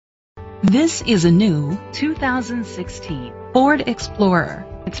This is a new 2016 Ford Explorer.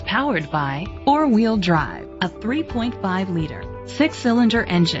 It's powered by four-wheel drive, a 3.5-liter, six-cylinder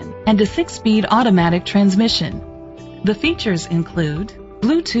engine, and a six-speed automatic transmission. The features include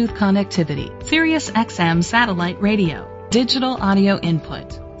Bluetooth connectivity, Sirius XM satellite radio, digital audio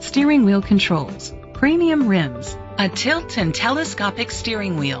input, steering wheel controls, premium rims, a tilt and telescopic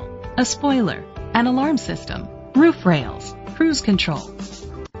steering wheel, a spoiler, an alarm system, roof rails, cruise control.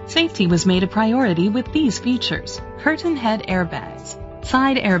 Safety was made a priority with these features: curtain head airbags,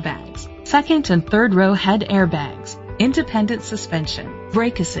 side airbags, second and third row head airbags, independent suspension,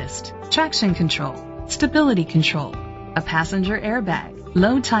 brake assist, traction control, stability control, a passenger airbag,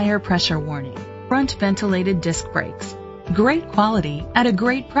 low tire pressure warning, front ventilated disc brakes. Great quality at a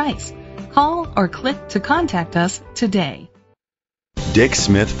great price. Call or click to contact us today. Dick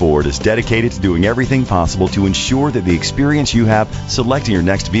Smith Ford is dedicated to doing everything possible to ensure that the experience you have selecting your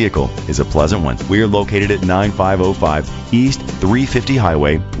next vehicle is a pleasant one. We are located at 9505 East 350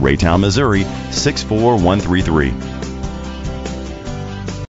 Highway, Raytown, Missouri 64133.